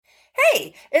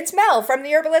Hey, it's Mel from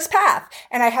the Herbalist Path,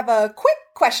 and I have a quick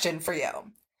question for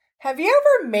you. Have you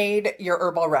ever made your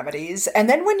herbal remedies, and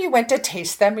then when you went to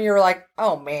taste them, you were like,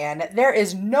 oh man, there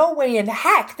is no way in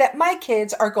heck that my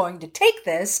kids are going to take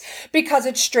this because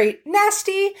it's straight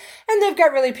nasty and they've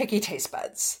got really picky taste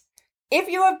buds? If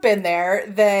you have been there,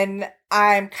 then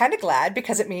I'm kind of glad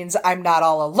because it means I'm not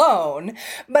all alone.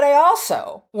 But I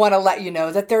also want to let you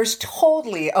know that there's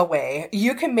totally a way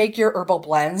you can make your herbal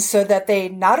blends so that they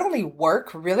not only work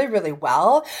really, really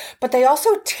well, but they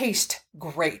also taste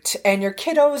great and your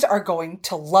kiddos are going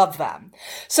to love them.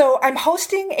 So I'm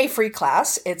hosting a free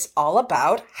class. It's all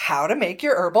about how to make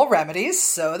your herbal remedies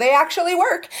so they actually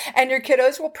work and your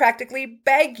kiddos will practically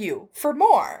beg you for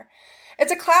more.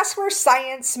 It's a class where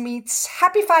science meets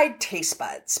happy-fied taste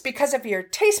buds, because if your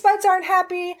taste buds aren't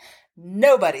happy,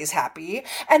 nobody's happy.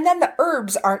 And then the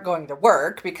herbs aren't going to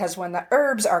work, because when the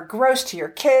herbs are gross to your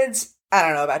kids, I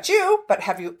don't know about you, but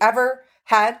have you ever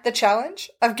had the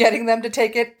challenge of getting them to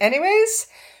take it anyways?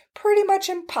 Pretty much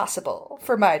impossible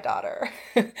for my daughter.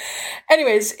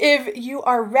 Anyways, if you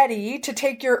are ready to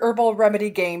take your herbal remedy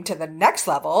game to the next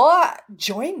level,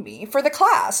 join me for the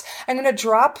class. I'm going to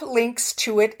drop links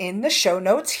to it in the show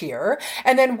notes here.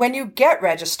 And then when you get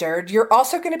registered, you're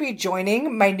also going to be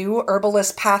joining my new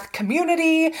Herbalist Path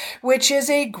community, which is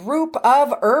a group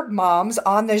of herb moms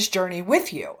on this journey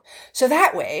with you. So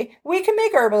that way we can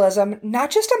make herbalism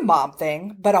not just a mom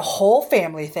thing, but a whole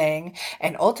family thing.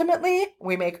 And ultimately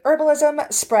we make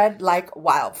herbalism spread like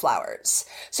wildflowers.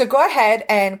 So go ahead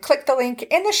and click the link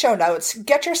in the show notes,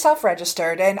 get yourself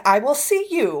registered, and I will see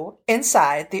you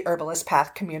inside the Herbalist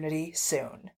Path community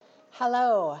soon.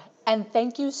 Hello, and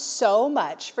thank you so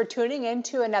much for tuning in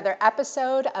to another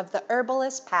episode of the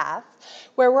Herbalist Path,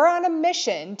 where we're on a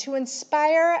mission to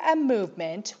inspire a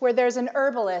movement where there's an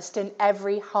herbalist in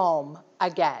every home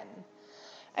again.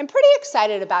 I'm pretty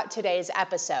excited about today's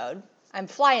episode. I'm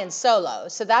flying solo,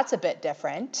 so that's a bit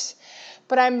different.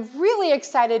 But I'm really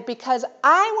excited because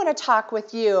I want to talk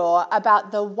with you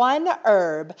about the one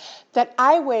herb that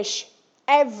I wish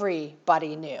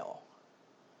everybody knew.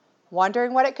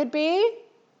 Wondering what it could be?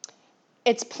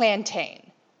 It's plantain.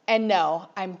 And no,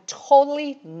 I'm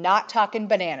totally not talking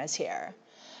bananas here.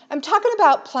 I'm talking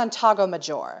about Plantago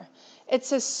major.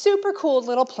 It's a super cool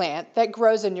little plant that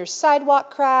grows in your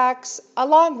sidewalk cracks,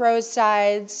 along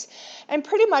roadsides, and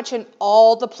pretty much in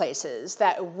all the places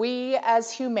that we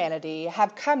as humanity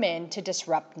have come in to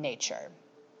disrupt nature.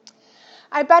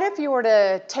 I bet if you were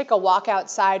to take a walk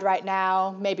outside right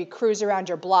now, maybe cruise around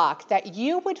your block, that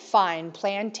you would find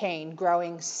plantain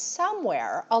growing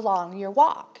somewhere along your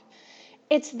walk.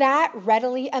 It's that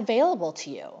readily available to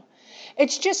you.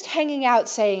 It's just hanging out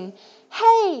saying,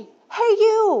 hey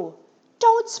you,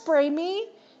 don't spray me,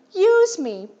 use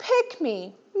me, pick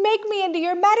me, make me into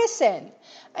your medicine.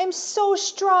 I'm so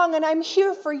strong and I'm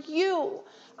here for you.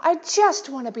 I just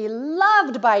want to be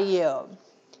loved by you.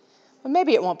 Well,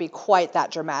 maybe it won't be quite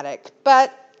that dramatic,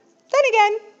 but then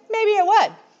again, maybe it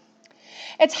would.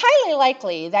 It's highly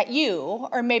likely that you,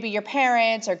 or maybe your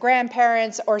parents or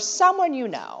grandparents or someone you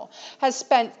know, has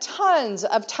spent tons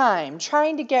of time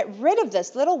trying to get rid of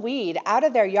this little weed out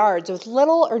of their yards with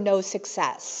little or no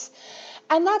success.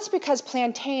 And that's because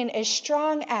plantain is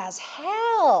strong as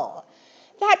hell.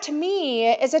 That to me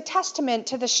is a testament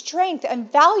to the strength and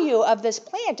value of this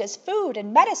plant as food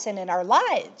and medicine in our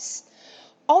lives.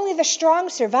 Only the strong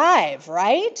survive,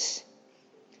 right?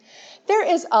 There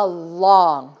is a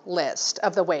long list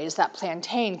of the ways that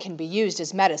plantain can be used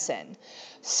as medicine.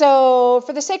 So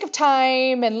for the sake of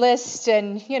time and list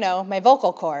and, my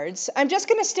vocal cords, I'm just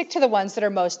going to stick to the ones that are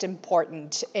most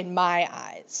important in my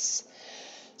eyes.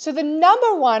 So the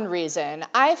number one reason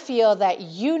I feel that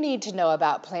you need to know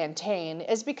about plantain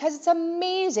is because it's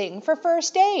amazing for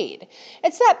first aid.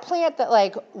 It's that plant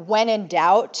that, when in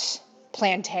doubt,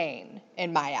 plantain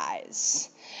in my eyes.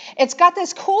 It's got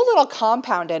this cool little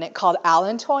compound in it called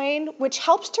allantoin, which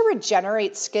helps to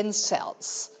regenerate skin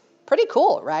cells. Pretty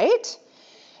cool, right?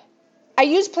 I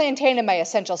use plantain in my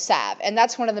essential salve, and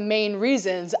that's one of the main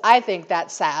reasons I think that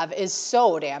salve is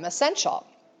so damn essential.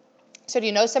 So do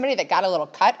you know somebody that got a little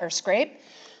cut or scrape?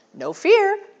 No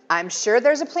fear. I'm sure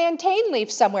there's a plantain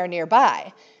leaf somewhere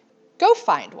nearby. Go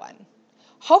find one.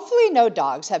 Hopefully no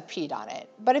dogs have peed on it,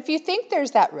 but if you think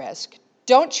there's that risk,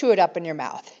 don't chew it up in your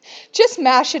mouth. Just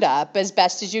mash it up as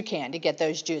best as you can to get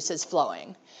those juices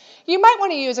flowing. You might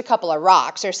want to use a couple of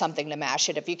rocks or something to mash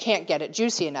it if you can't get it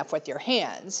juicy enough with your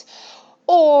hands,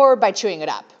 or by chewing it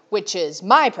up, which is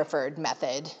my preferred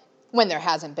method when there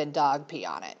hasn't been dog pee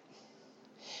on it.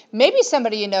 Maybe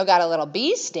somebody you know got a little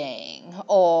bee sting,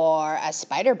 or a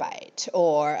spider bite,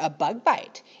 or a bug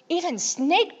bite. Even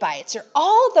snake bites, or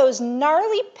all those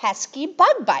gnarly, pesky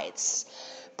bug bites.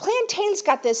 Plantain's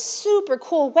got this super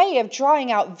cool way of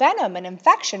drawing out venom and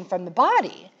infection from the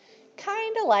body.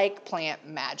 Kind of like plant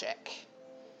magic.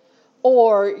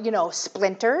 Or,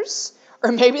 splinters.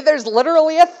 Or maybe there's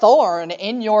literally a thorn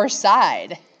in your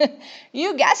side.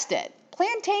 You guessed it.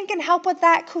 Plantain can help with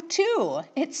that too.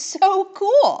 It's so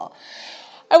cool.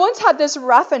 I once had this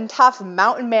rough and tough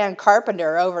mountain man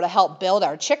carpenter over to help build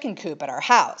our chicken coop at our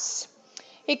house.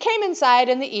 He came inside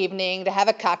in the evening to have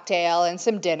a cocktail and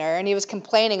some dinner, and he was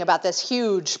complaining about this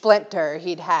huge splinter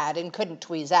he'd had and couldn't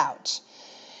tweeze out.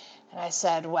 And I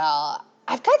said, well,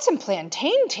 I've got some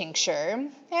plantain tincture.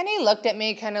 And he looked at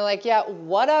me kind of like, yeah,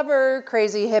 whatever,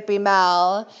 crazy hippie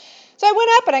Mal. So I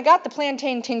went up and I got the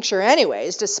plantain tincture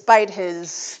anyways, despite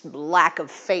his lack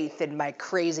of faith in my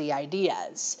crazy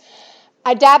ideas.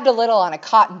 I dabbed a little on a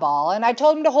cotton ball, and I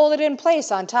told him to hold it in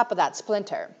place on top of that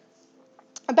splinter.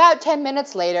 About 10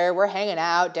 minutes later, we're hanging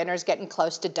out, dinner's getting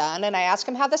close to done, and I asked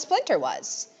him how the splinter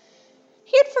was.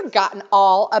 He had forgotten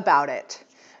all about it.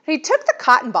 He took the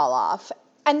cotton ball off,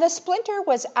 and the splinter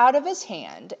was out of his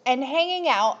hand and hanging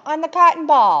out on the cotton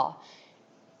ball.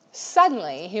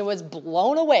 Suddenly, he was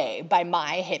blown away by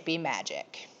my hippie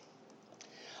magic.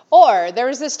 Or there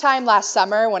was this time last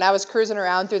summer when I was cruising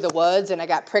around through the woods and I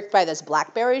got pricked by this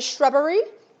blackberry shrubbery.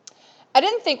 I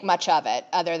didn't think much of it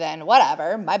other than,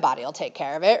 whatever, my body will take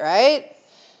care of it, right?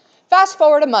 Fast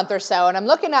forward a month or so, and I'm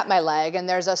looking at my leg, and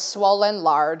there's a swollen,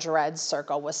 large red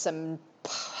circle with some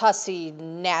pussy,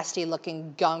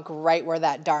 nasty-looking gunk right where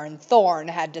that darn thorn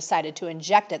had decided to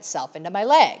inject itself into my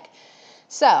leg.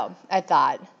 So I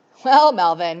thought, well,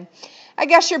 Melvin, I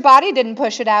guess your body didn't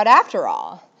push it out after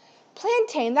all.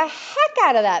 Plantain the heck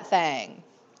out of that thing.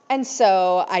 And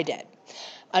so I did.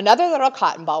 Another little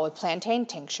cotton ball with plantain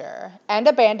tincture and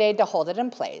a Band-Aid to hold it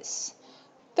in place.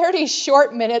 30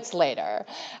 short minutes later,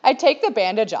 I take the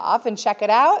bandage off and check it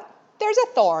out. There's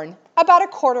a thorn about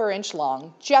 1/4 inch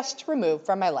long just removed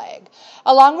from my leg,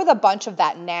 along with a bunch of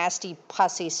that nasty,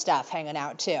 pussy stuff hanging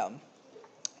out too.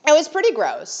 It was pretty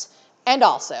gross and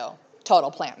also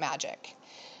total plant magic.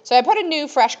 So I put a new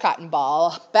fresh cotton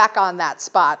ball back on that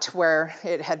spot where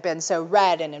it had been so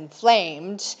red and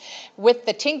inflamed with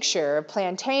the tincture of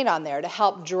plantain on there to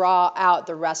help draw out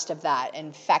the rest of that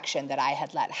infection that I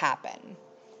had let happen.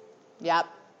 Yep,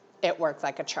 it worked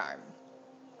like a charm.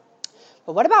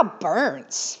 But what about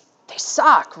burns? They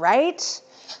suck, right?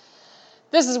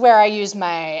 This is where I use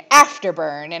my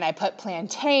afterburn, and I put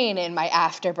plantain in my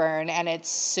afterburn, and it's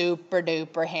super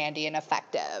duper handy and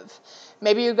effective.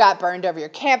 Maybe you got burned over your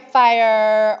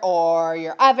campfire, or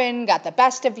your oven got the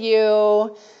best of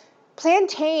you.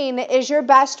 Plantain is your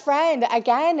best friend,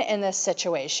 again, in this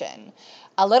situation.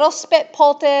 A little spit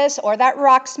poultice or that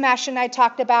rock smashing I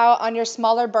talked about on your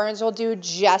smaller burns will do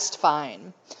just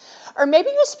fine. Or maybe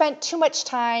you spent too much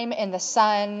time in the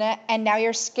sun and now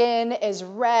your skin is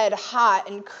red, hot,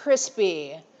 and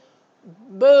crispy.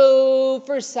 Boo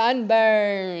for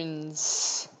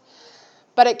sunburns.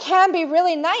 But it can be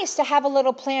really nice to have a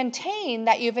little plantain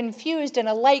that you've infused in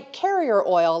a light carrier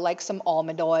oil like some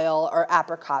almond oil or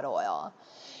apricot oil.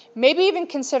 Maybe even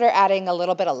consider adding a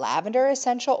little bit of lavender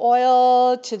essential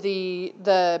oil to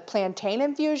the plantain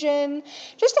infusion,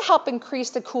 just to help increase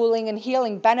the cooling and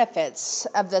healing benefits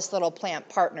of this little plant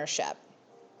partnership.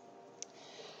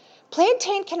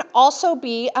 Plantain can also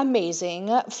be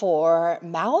amazing for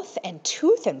mouth and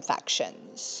tooth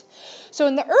infections. So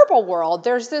in the herbal world,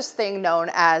 there's this thing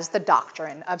known as the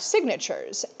doctrine of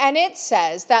signatures, and it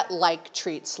says that like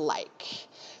treats like.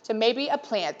 So maybe a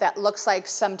plant that looks like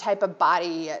some type of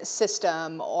body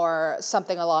system or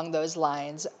something along those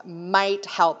lines might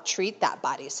help treat that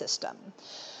body system.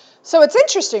 So it's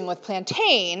interesting with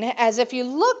plantain, as if you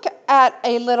look at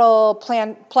a little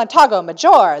Plantago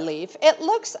major leaf, it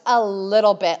looks a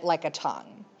little bit like a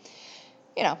tongue.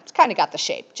 You know, it's kind of got the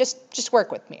shape. Just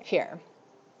work with me here.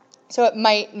 So it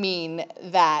might mean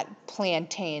that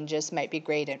plantain just might be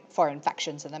great for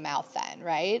infections in the mouth then,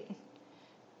 right?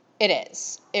 It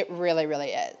is. It really,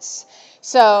 really is.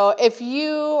 So if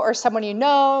you or someone you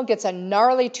know gets a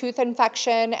gnarly tooth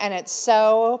infection and it's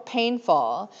so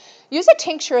painful, use a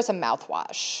tincture as a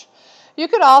mouthwash. You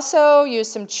could also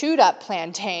use some chewed up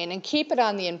plantain and keep it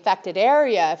on the infected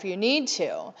area if you need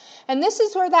to. And this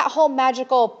is where that whole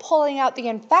magical pulling out the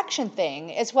infection thing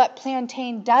is what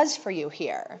plantain does for you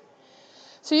here.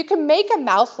 So you can make a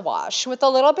mouthwash with a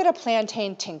little bit of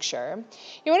plantain tincture.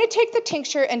 You want to take the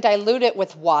tincture and dilute it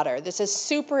with water. This is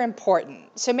super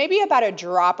important. So maybe about a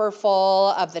dropper full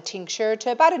of the tincture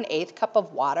to about an 1/8 cup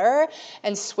of water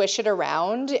and swish it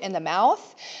around in the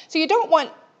mouth. So you don't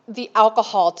want the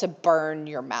alcohol to burn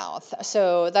your mouth.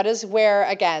 So that is where,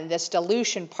 again, this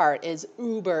dilution part is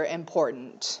uber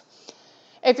important.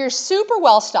 If you're super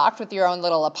well stocked with your own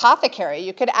little apothecary,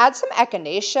 you could add some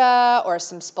echinacea or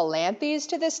some spilanthes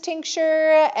to this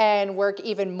tincture and work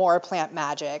even more plant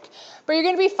magic. But you're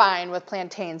going to be fine with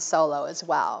plantain solo as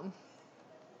well.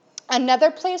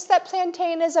 Another place that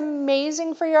plantain is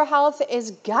amazing for your health is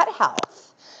gut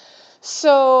health.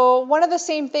 So one of the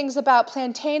same things about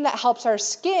plantain that helps our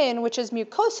skin, which is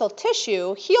mucosal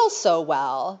tissue, heal so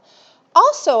well,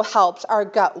 also helps our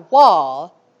gut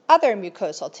wall, other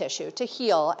mucosal tissue, to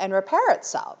heal and repair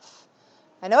itself.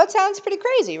 I know it sounds pretty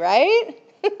crazy, right?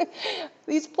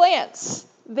 These plants,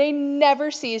 they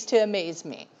never cease to amaze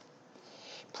me.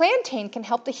 Plantain can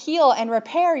help to heal and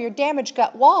repair your damaged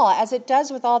gut wall as it does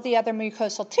with all the other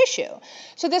mucosal tissue.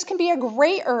 So this can be a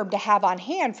great herb to have on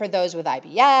hand for those with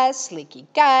IBS, leaky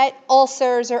gut,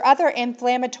 ulcers, or other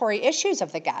inflammatory issues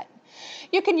of the gut.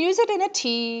 You can use it in a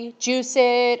tea, juice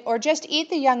it, or just eat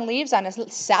the young leaves on a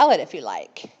salad if you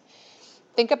like.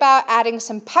 Think about adding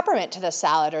some peppermint to the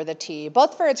salad or the tea,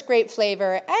 both for its great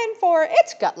flavor and for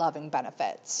its gut-loving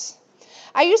benefits.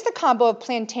 I use the combo of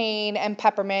plantain and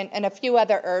peppermint and a few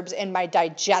other herbs in my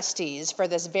digesties for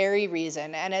this very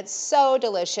reason, and it's so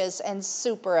delicious and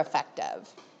super effective.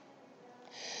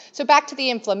 So back to the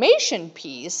inflammation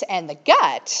piece and the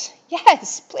gut.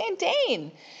 Yes,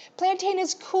 plantain. Plantain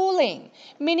is cooling,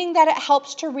 meaning that it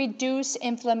helps to reduce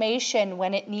inflammation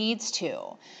when it needs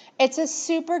to. It's a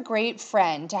super great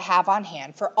friend to have on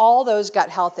hand for all those gut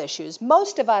health issues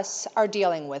most of us are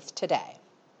dealing with today.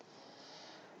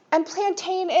 And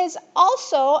plantain is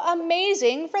also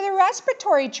amazing for the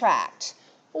respiratory tract.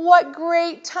 What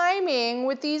great timing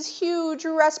with these huge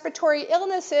respiratory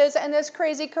illnesses and this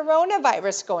crazy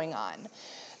coronavirus going on.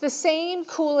 The same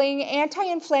cooling,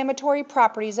 anti-inflammatory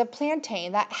properties of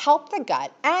plantain that help the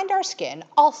gut and our skin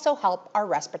also help our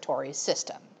respiratory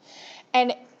system.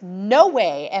 And no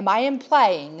way am I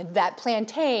implying that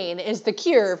plantain is the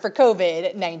cure for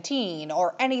COVID-19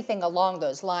 or anything along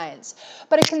those lines.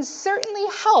 But it can certainly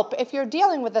help if you're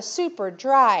dealing with a super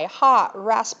dry, hot,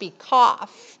 raspy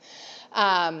cough.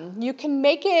 You can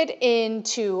make it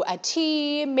into a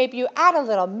tea. Maybe you add a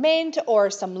little mint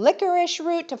or some licorice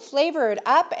root to flavor it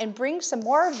up and bring some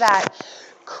more of that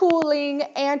cooling,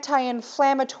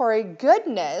 anti-inflammatory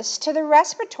goodness to the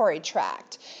respiratory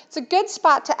tract. It's a good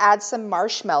spot to add some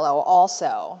marshmallow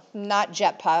also, not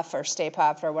Jet Puff or Stay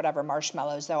Puft or whatever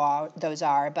marshmallows those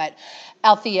are, but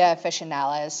Althea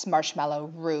officinalis,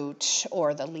 marshmallow root,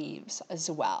 or the leaves as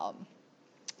well.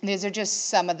 These are just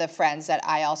some of the friends that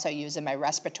I also use in my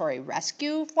respiratory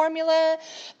rescue formula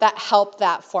that help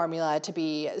that formula to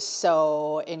be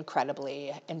so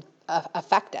incredibly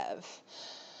effective.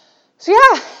 So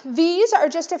yeah, these are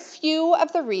just a few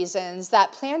of the reasons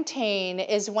that plantain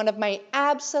is one of my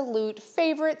absolute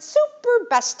favorite super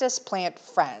bestest plant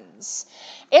friends.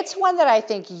 It's one that I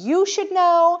think you should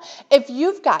know. If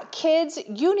you've got kids,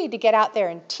 you need to get out there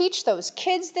and teach those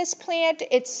kids this plant.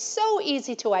 It's so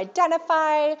easy to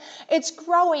identify. It's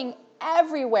growing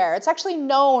everywhere. It's actually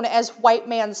known as white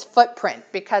man's footprint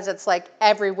because it's like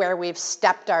everywhere we've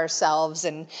stepped ourselves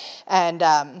and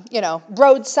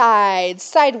roadsides,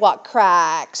 sidewalk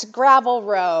cracks, gravel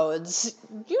roads,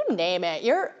 you name it.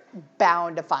 You're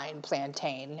bound to find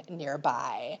plantain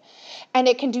nearby. And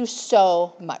it can do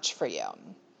so much for you.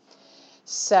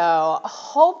 So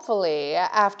hopefully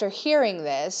after hearing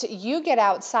this, you get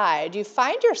outside, you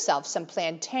find yourself some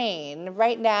plantain.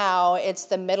 Right now, it's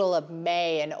the middle of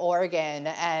May in Oregon,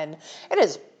 and it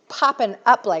is popping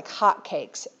up like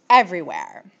hotcakes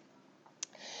everywhere.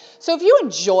 So if you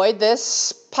enjoyed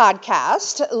this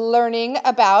podcast, learning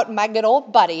about my good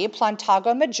old buddy,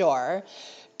 Plantago Major,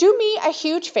 do me a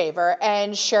huge favor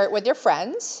and share it with your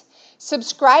friends.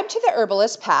 Subscribe to the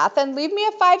Herbalist Path and leave me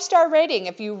a 5-star rating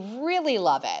if you really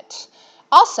love it.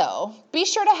 Also, be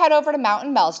sure to head over to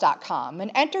mountainmelz.com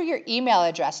and enter your email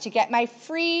address to get my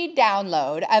free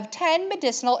download of 10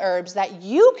 medicinal herbs that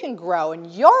you can grow in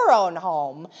your own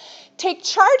home. Take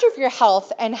charge of your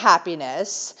health and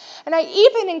happiness. And I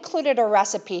even included a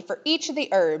recipe for each of the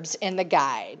herbs in the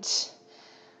guide.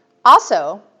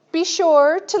 Also, be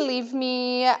sure to leave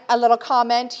me a little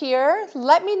comment here.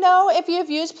 Let me know if you've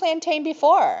used plantain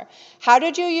before. How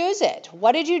did you use it?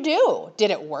 What did you do?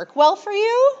 Did it work well for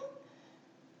you?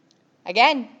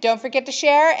 Again, don't forget to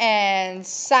share and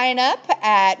sign up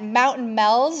at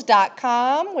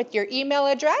mountainmelz.com with your email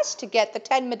address to get the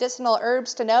 10 medicinal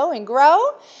herbs to know and grow.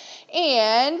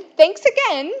 And thanks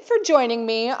again for joining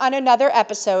me on another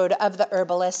episode of The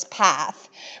Herbalist Path,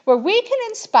 where we can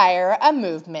inspire a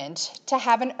movement to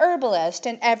have an herbalist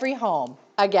in every home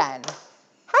again.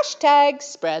 Hashtag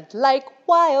spread like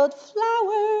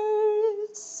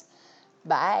wildflowers.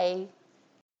 Bye.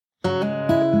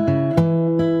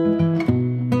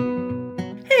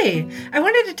 Hey, I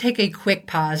wanted to take a quick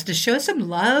pause to show some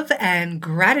love and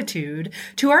gratitude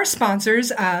to our sponsors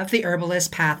of the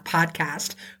Herbalist Path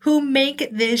podcast, who make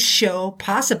this show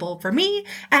possible for me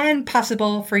and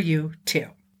possible for you too.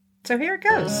 So here it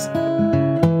goes.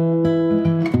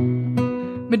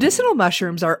 Medicinal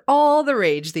mushrooms are all the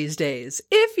rage these days,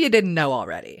 if you didn't know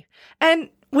already. And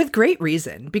with great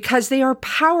reason, because they are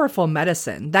powerful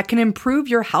medicine that can improve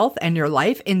your health and your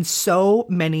life in so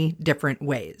many different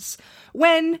ways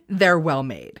when they're well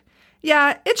made.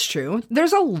 Yeah, it's true.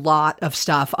 There's a lot of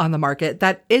stuff on the market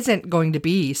that isn't going to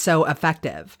be so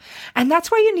effective. And that's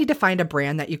why you need to find a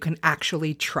brand that you can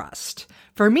actually trust.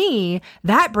 For me,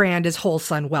 that brand is Whole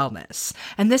Sun Wellness,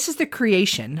 and this is the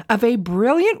creation of a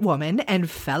brilliant woman and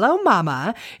fellow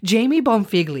mama, Jamie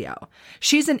Bonfiglio.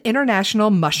 She's an international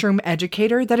mushroom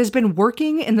educator that has been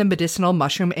working in the medicinal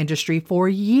mushroom industry for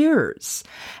years.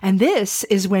 And this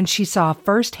is when she saw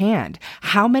firsthand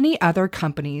how many other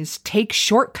companies take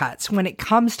shortcuts when it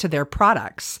comes to their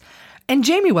products. And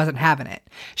Jamie wasn't having it.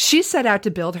 She set out to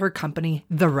build her company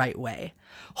the right way.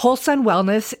 Whole Sun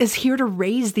Wellness is here to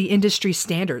raise the industry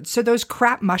standards so those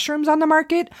crap mushrooms on the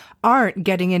market aren't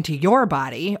getting into your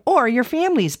body or your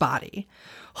family's body.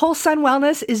 Whole Sun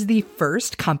Wellness is the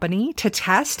first company to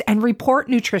test and report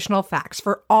nutritional facts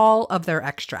for all of their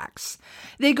extracts.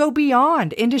 They go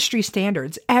beyond industry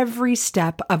standards every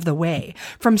step of the way,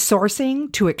 from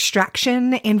sourcing to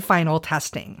extraction and final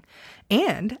testing.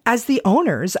 And as the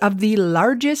owners of the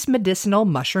largest medicinal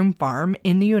mushroom farm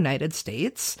in the United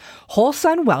States, Whole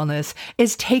Sun Wellness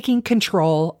is taking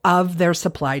control of their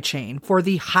supply chain for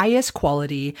the highest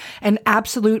quality and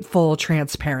absolute full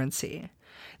transparency.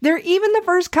 They're even the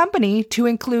first company to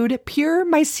include pure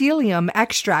mycelium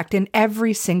extract in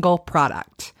every single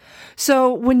product.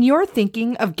 So when you're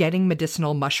thinking of getting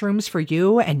medicinal mushrooms for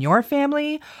you and your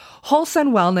family, Whole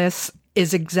Sun Wellness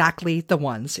is exactly the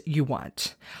ones you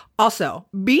want. Also,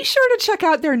 be sure to check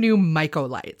out their new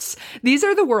Mycolites. These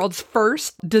are the world's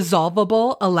first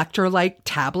dissolvable electrolyte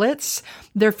tablets.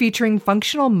 They're featuring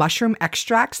functional mushroom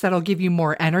extracts that'll give you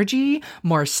more energy,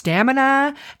 more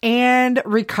stamina, and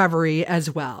recovery as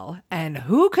well. And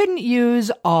who couldn't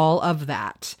use all of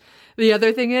that? The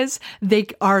other thing is, they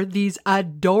are these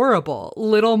adorable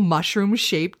little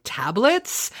mushroom-shaped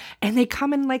tablets, and they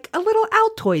come in like a little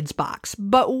Altoids box,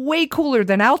 but way cooler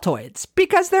than Altoids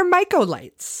because they're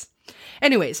Mycolites.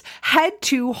 Anyways, head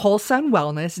to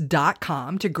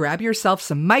wholesunwellness.com to grab yourself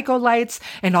some Mycolites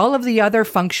and all of the other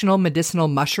functional medicinal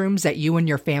mushrooms that you and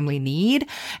your family need.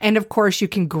 And of course, you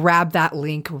can grab that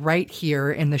link right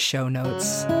here in the show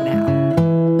notes now.